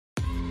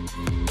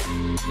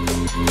Like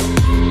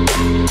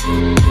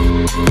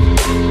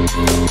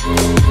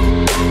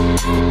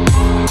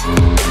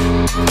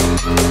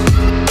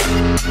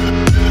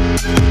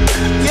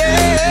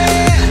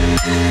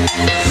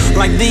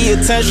the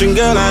attention,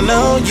 girl, I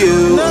know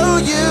you.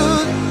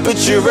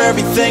 But you're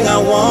everything I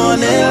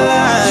want in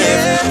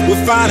life.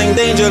 We're fighting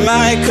danger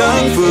like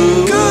Kung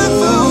Fu.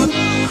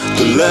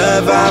 The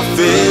love I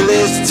feel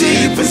is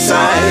deep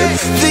inside.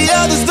 The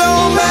others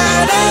don't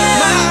matter.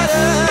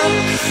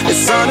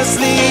 It's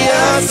honestly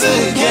us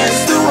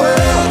against the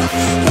world.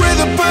 We're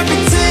the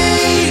perfect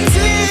team.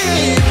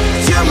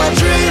 You're my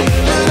dream,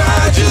 but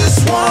I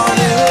just want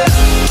it.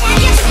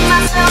 Can't get to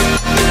myself.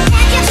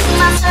 Can't get to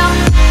myself.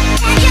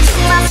 Can't get to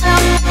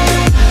myself.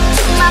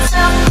 To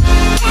myself.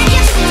 Can't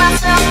get to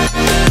myself.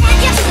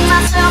 Can't get to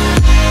myself.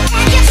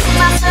 Can't get to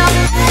myself.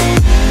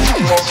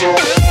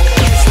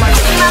 It's my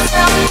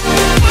myself.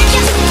 Can't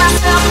get to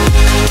myself.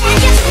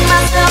 Can't get to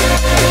myself.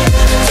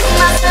 To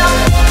myself.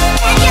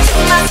 Can't get to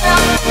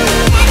myself.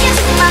 Can't get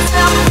to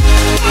myself.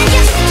 Can't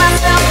get to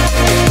myself.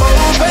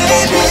 Oh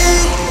baby,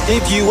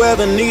 if you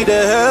ever need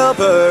a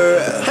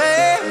helper,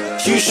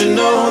 you should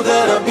know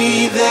that I'll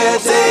be there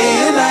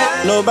day and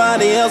night.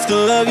 Nobody else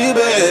can love you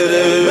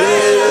better.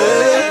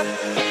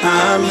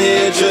 I'm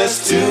here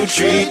just to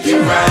treat you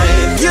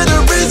right. You're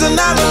the reason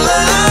I'm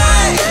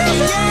alive.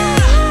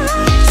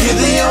 You're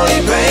the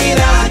only pain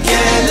I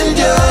can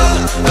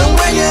endure. And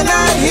when you're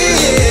not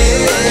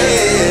here,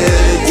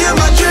 you're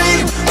my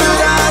dream, but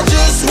I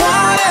just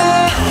want it.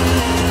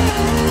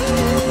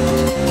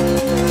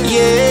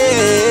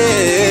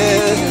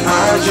 Yeah,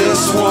 I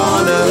just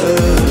wanna.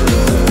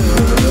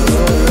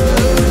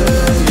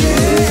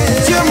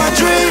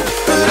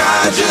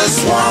 I just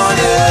want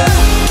it.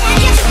 Can't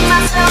get to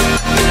myself.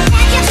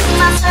 Can't get to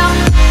myself.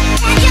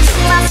 Can't get to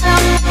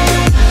myself.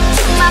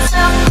 To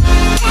myself.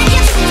 Can't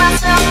get to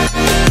myself.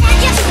 Can't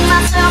get to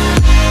myself.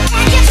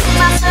 Can't get to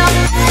myself.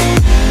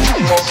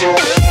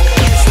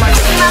 It's my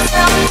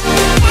myself.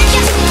 Can't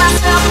get to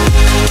myself.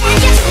 Can't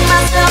get to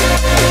myself.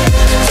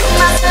 To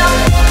myself.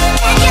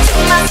 Can't get to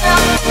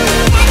myself.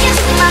 Can't get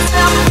to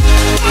myself.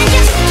 Can't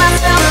get to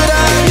myself. But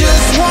I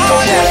just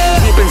want it.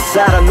 Deep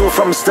inside, I knew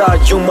from the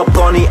start, you my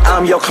bunny,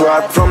 I'm your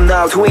Clark. From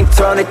now to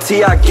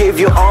eternity, I give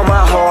you all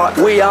my heart.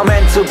 We are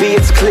meant to be,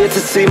 it's clear to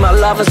see. My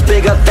love is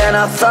bigger than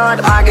I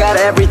thought. I got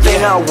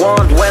everything I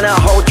want when I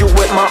hold you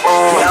with my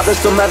arms. Now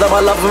this don't matter,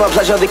 my love and my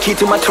pleasure, the key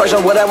to my treasure.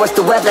 Whatever's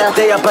the weather,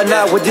 day up and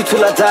night with you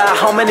till I die.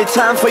 How many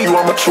times for you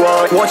I'ma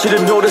try? Want you to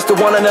know this, the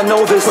one and I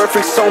know this.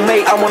 Perfect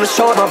soulmate, I wanna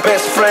show it my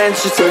best friend.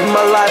 She's saving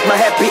my life, my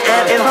happy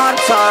end in hard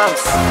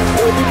times.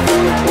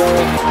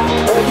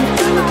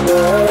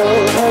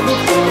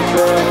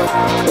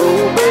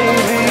 Oh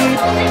baby,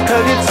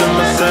 hug it to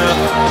myself,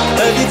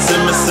 hug it to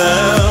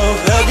myself,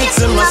 hug it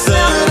to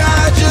myself.